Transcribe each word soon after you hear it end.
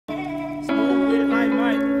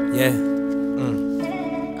Yeah.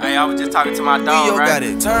 Hey, I was just talking to my dog, Yo right? got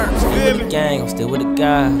it turned. Still with the gang, I'm still with the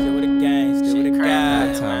guys. Still with the gang, still with the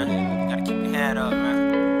guys, man. man. Gotta keep your head up,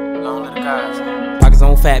 man. Long little guys. Pockets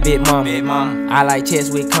on fat, big mama. Big mama. I like checks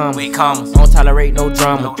with commas. We commas. Don't tolerate no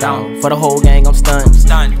drama. No drama. For the whole gang, I'm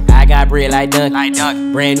stunned. I got bread like Dunkin'. Like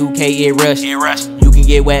Dunkin'. Brand new K, it rush. Get rushed. You can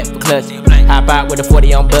get wet for clutch. Hop out with a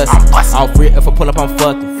 40, I'm bustin'. Off rip, if I pull up, I'm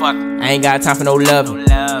fucking. I ain't got time for no loving.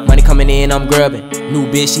 Money coming in, I'm grubbing.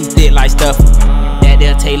 New bitch, she thick like stuffing. That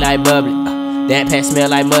there taste like bubbly. That pack smell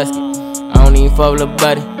like musket. I don't even fuck with a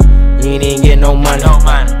buddy. You ain't even get no money.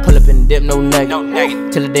 Pull up and dip, no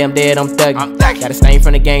nugget. Till the damn dead, I'm thuggin'. Got a stain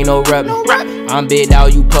from the gang, no rubbing. I'm big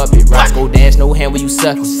dog, you puppet. Roscoe dash, no hand when you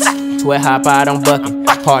suckin'. 12 hop out, I'm buckin'.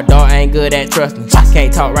 Hard dog, I ain't good at trustin'.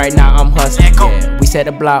 Can't talk right now, I'm hustlin'. Yeah, we set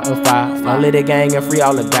the block on fire. Don't let the gang and free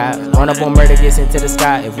all the guys. Run up on murder, gets into the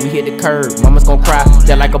sky. If we hit the curb, mama's gon' cry. Just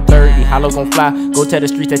like a bird, the hollow gon' fly. Go tell the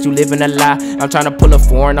streets that you live in a lie. I'm tryna pull a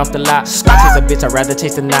foreign off the lot. Not chase a bitch, I'd rather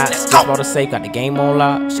chase the knots. Just bought a safe, got the game on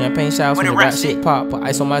lock. Champagne showers when the rap shit pop. Put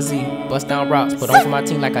ice on my Z, bust down rocks. Put on for my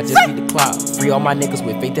team like I just beat the clock. Free all my niggas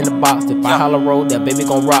with faith in the box. If I holler roll, that baby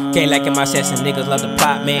gon' rock. Can't like in my session, niggas love the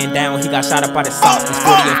plot. Man down, he got shot up by the salt. It's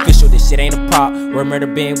 40 official, this shit ain't a prop. Where murder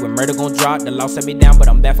been, where murder gon' drop. The law set me down, but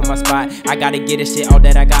I'm back for my spot. I gotta get this shit, all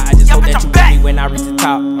that I got. I just hope that you get me when I reach the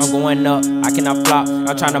top. I'm going up, I cannot flop. I'm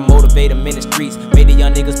tryna motivate them in the streets. Make the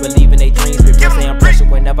young niggas believe in their dreams. Reversing I'm pressure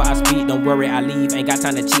whenever I speak. Don't worry, I leave. Ain't got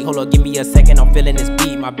time to cheat. Hold up, give me a second. I'm feeling this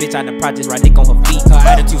beat. My bitch out the projects, right dick on her feet. Her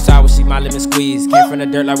attitude sour, she my lemon squeeze. Came from the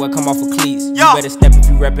dirt like what come off of cleats. You better step if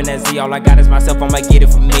you reppin' that Z. All I got is myself, I might get it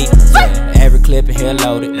for me. Yeah, every clip in here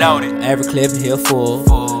loaded. Every clip in here full.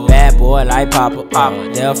 Bad boy like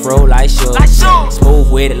Papa. Death row like Sugar.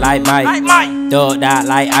 Smooth with it like Mike. Thugged out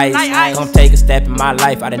like ice. Come take a step in my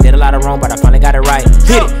life. I done did a lot of wrong, but I finally got it right.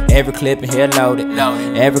 Hit it. Every clip in here loaded.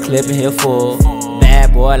 Every clip in here full.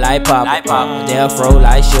 Bad boy like Papa. Death row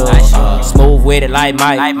like Sugar. Smooth with it like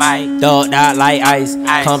Mike. Thugged out like ice.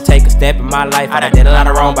 Come take a step in my life. I done did a lot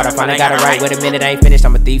of wrong, but I finally got it right. Wait a minute, I ain't finished.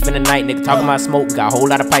 I'm a thief in the night. Nigga talking about smoke. We got a whole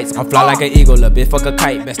lot of pipes. I'm fly like an eagle. Little bitch fuck a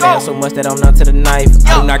kite. Best stay up so much that I'm numb to the knife.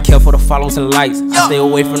 I do not care for the follows and lights. I stay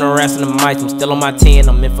away from the rest of the mics. I'm still on my 10.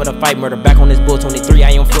 I'm in for the fight. Murder back on this bull 23.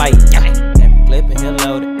 I on flight. Every clip in here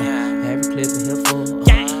loaded. Every clip in here full.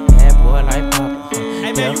 Bad boy like Papa.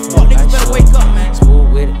 Hey man, you fuck niggas better wake up, man.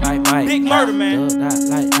 Smooth with it like Mike. Big murder, man.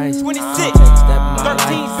 Like ice. 26,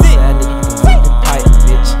 13,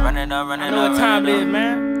 6. Running up. I know what time it is,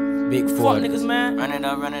 man. Big Fuck 40. niggas, man. Running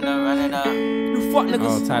up. You fuck niggas.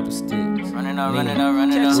 All type of sticks. Running up.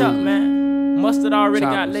 Catch up, man. Mustard already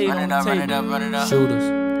got laid on the table. Running up. Shooters.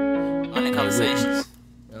 On the conversations.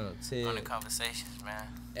 On On the conversations, man.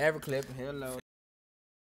 Every clip in here loaded.